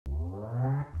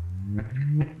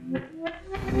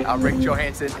I'm Rick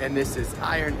Johansson, and this is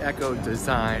IronEcho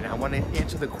Design. I want to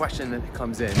answer the question that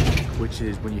comes in, which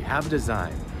is when you have a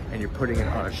design and you're putting it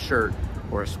on a shirt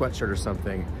or a sweatshirt or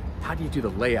something, how do you do the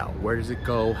layout? Where does it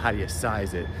go? How do you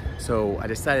size it? So I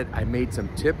decided I made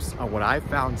some tips on what I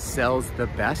found sells the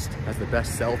best, has the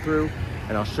best sell-through,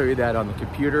 and I'll show you that on the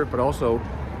computer. But also,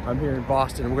 I'm here in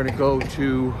Boston, and we're gonna go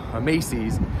to a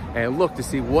Macy's and look to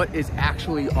see what is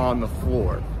actually on the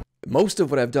floor. Most of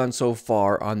what I've done so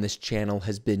far on this channel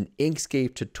has been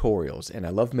Inkscape tutorials, and I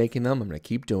love making them. I'm going to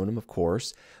keep doing them, of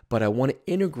course, but I want to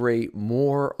integrate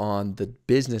more on the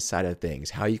business side of things,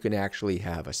 how you can actually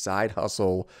have a side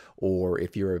hustle, or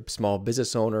if you're a small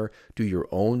business owner, do your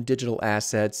own digital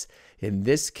assets. In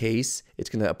this case, it's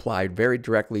going to apply very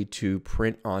directly to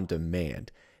print on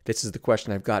demand. This is the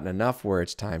question I've gotten enough where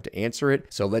it's time to answer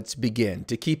it. So let's begin.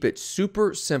 To keep it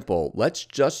super simple, let's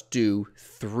just do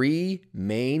 3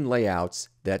 main layouts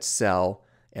that sell.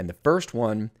 And the first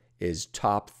one is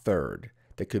top third.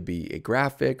 That could be a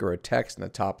graphic or a text in the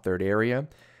top third area.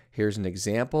 Here's an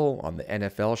example on the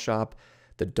NFL shop.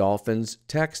 The Dolphins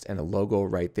text and a logo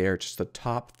right there, just the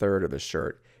top third of the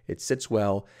shirt. It sits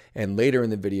well. And later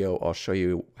in the video, I'll show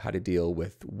you how to deal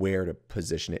with where to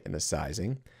position it in the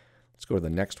sizing. Let's go to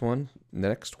the next one. The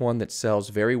next one that sells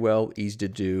very well, easy to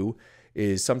do,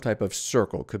 is some type of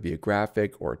circle. Could be a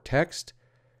graphic or text.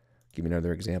 Give me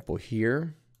another example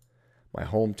here. My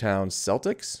hometown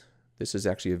Celtics. This is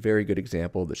actually a very good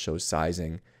example that shows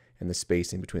sizing and the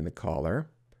spacing between the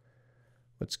collar.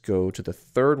 Let's go to the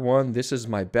third one. This is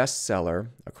my best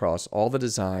seller across all the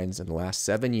designs in the last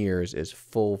 7 years is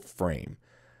full frame.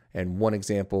 And one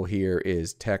example here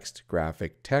is text,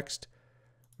 graphic, text.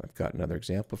 I've got another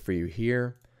example for you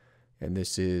here. And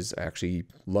this is, I actually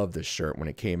love this shirt when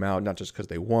it came out, not just because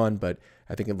they won, but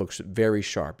I think it looks very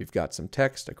sharp. You've got some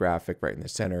text, a graphic right in the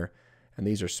center, and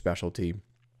these are specialty.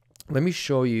 Let me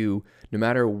show you, no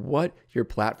matter what your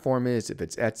platform is, if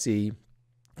it's Etsy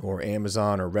or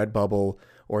Amazon or Redbubble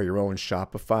or your own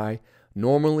Shopify,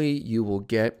 normally you will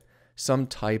get some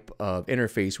type of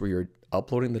interface where you're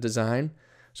uploading the design.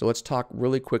 So let's talk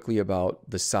really quickly about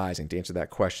the sizing to answer that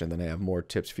question. Then I have more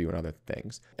tips for you and other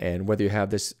things. And whether you have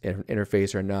this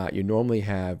interface or not, you normally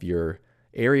have your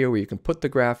area where you can put the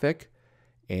graphic,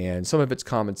 and some of it's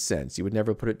common sense. You would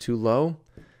never put it too low.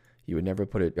 You would never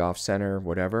put it off center,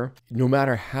 whatever. No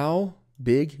matter how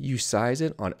big you size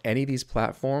it on any of these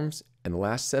platforms, in the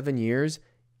last 7 years,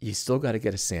 you still got to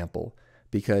get a sample.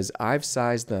 Because I've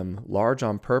sized them large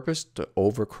on purpose to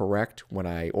overcorrect when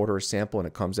I order a sample and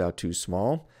it comes out too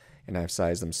small. And I've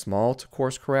sized them small to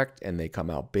course correct and they come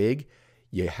out big.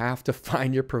 You have to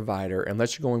find your provider.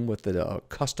 Unless you're going with a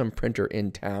custom printer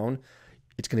in town,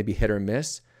 it's going to be hit or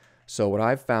miss. So what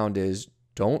I've found is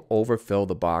don't overfill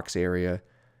the box area.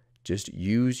 Just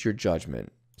use your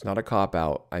judgment. It's not a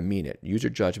cop-out. I mean it. Use your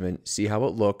judgment. See how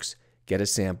it looks. Get a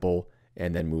sample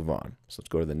and then move on. So let's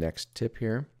go to the next tip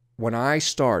here. When I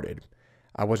started,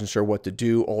 I wasn't sure what to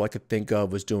do. All I could think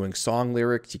of was doing song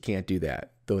lyrics. You can't do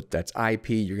that. That's IP.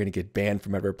 You're going to get banned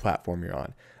from whatever platform you're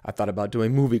on. I thought about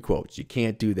doing movie quotes. You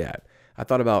can't do that. I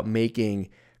thought about making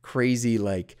crazy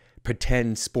like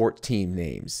pretend sport team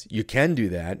names. You can do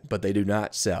that, but they do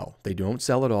not sell. They don't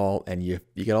sell at all, and you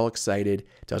get all excited.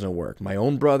 It doesn't work. My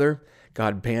own brother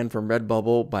got banned from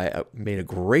Redbubble by made a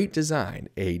great design,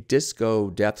 a disco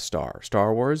Death Star,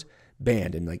 Star Wars,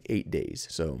 banned in like 8 days.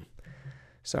 So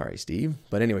sorry, Steve.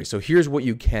 But anyway, so here's what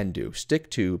you can do. Stick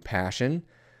to passion.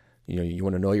 You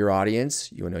want to know your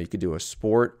audience. You want to know you could do a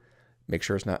sport. Make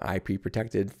sure it's not IP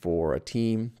protected for a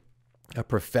team, a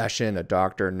profession, a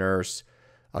doctor, nurse,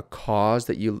 a cause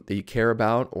that you care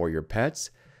about, or your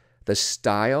pets. The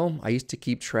style, I used to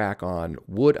keep track on,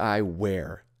 would I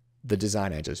wear the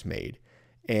design I just made?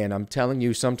 And I'm telling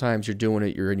you, sometimes you're doing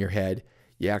it, you're in your head.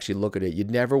 You actually look at it.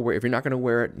 You'd never wear, if you're not going to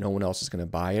wear it, no one else is going to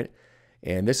buy it.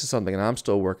 And this is something that I'm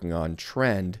still working on.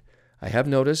 Trend, I have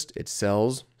noticed it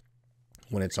sells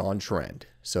when it's on trend.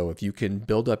 So if you can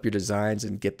build up your designs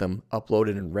and get them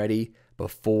uploaded and ready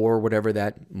before whatever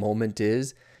that moment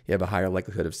is, you have a higher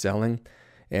likelihood of selling.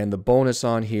 And the bonus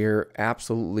on here,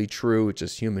 absolutely true. It's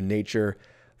just human nature.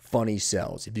 Funny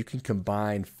sells. If you can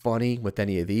combine funny with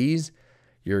any of these,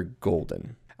 you're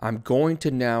golden. I'm going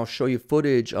to now show you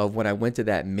footage of when I went to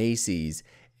that Macy's,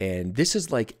 and this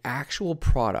is like actual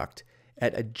product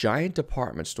at a giant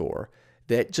department store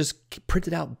that just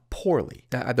printed out poorly.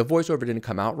 Now, the voiceover didn't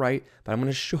come out right, but I'm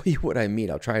going to show you what I mean.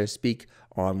 I'll try to speak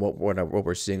on what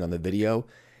we're seeing on the video.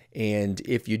 And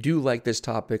if you do like this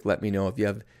topic, let me know. If you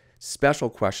have special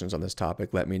questions on this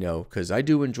topic, let me know, because I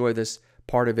do enjoy this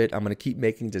part of it. I'm going to keep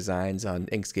making designs on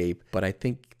Inkscape, but I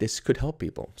think this could help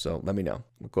people. So let me know.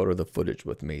 We'll go to the footage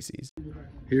with Macy's.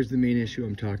 Here's the main issue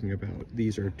I'm talking about.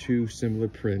 These are two similar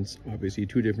prints, obviously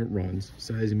two different runs,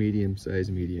 size medium, size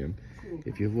medium.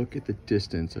 If you look at the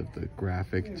distance of the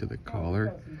graphic to the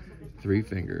collar, 3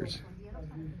 fingers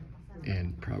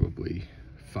and probably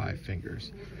 5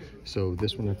 fingers. So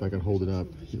this one, if I can hold it up,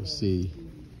 you'll see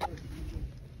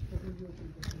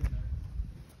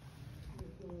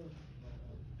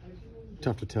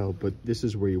tough to tell, but this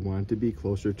is where you want it to be,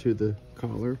 closer to the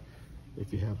collar.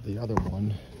 If you have the other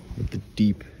one with the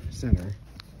deep center,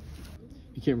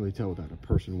 you can't really tell without a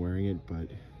person wearing it, but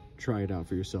try it out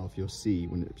for yourself. You'll see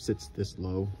when it sits this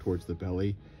low towards the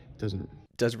belly, it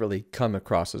doesn't really come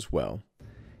across as well.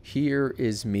 Here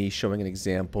is me showing an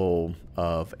example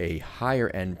of a higher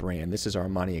end brand. This is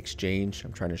Armani Exchange.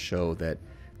 I'm trying to show that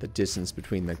the distance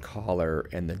between the collar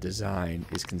and the design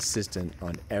is consistent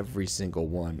on every single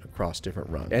one across different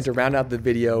runs. And to round out the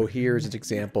video, here's an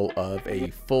example of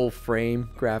a full frame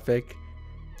graphic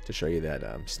to show you that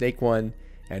snake one.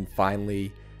 And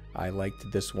finally, I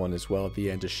liked this one as well at the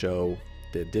end to show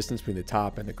the distance between the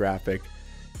top and the graphic.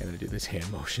 And I do this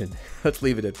hand motion. Let's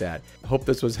leave it at that. I hope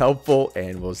this was helpful,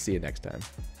 and we'll see you next time.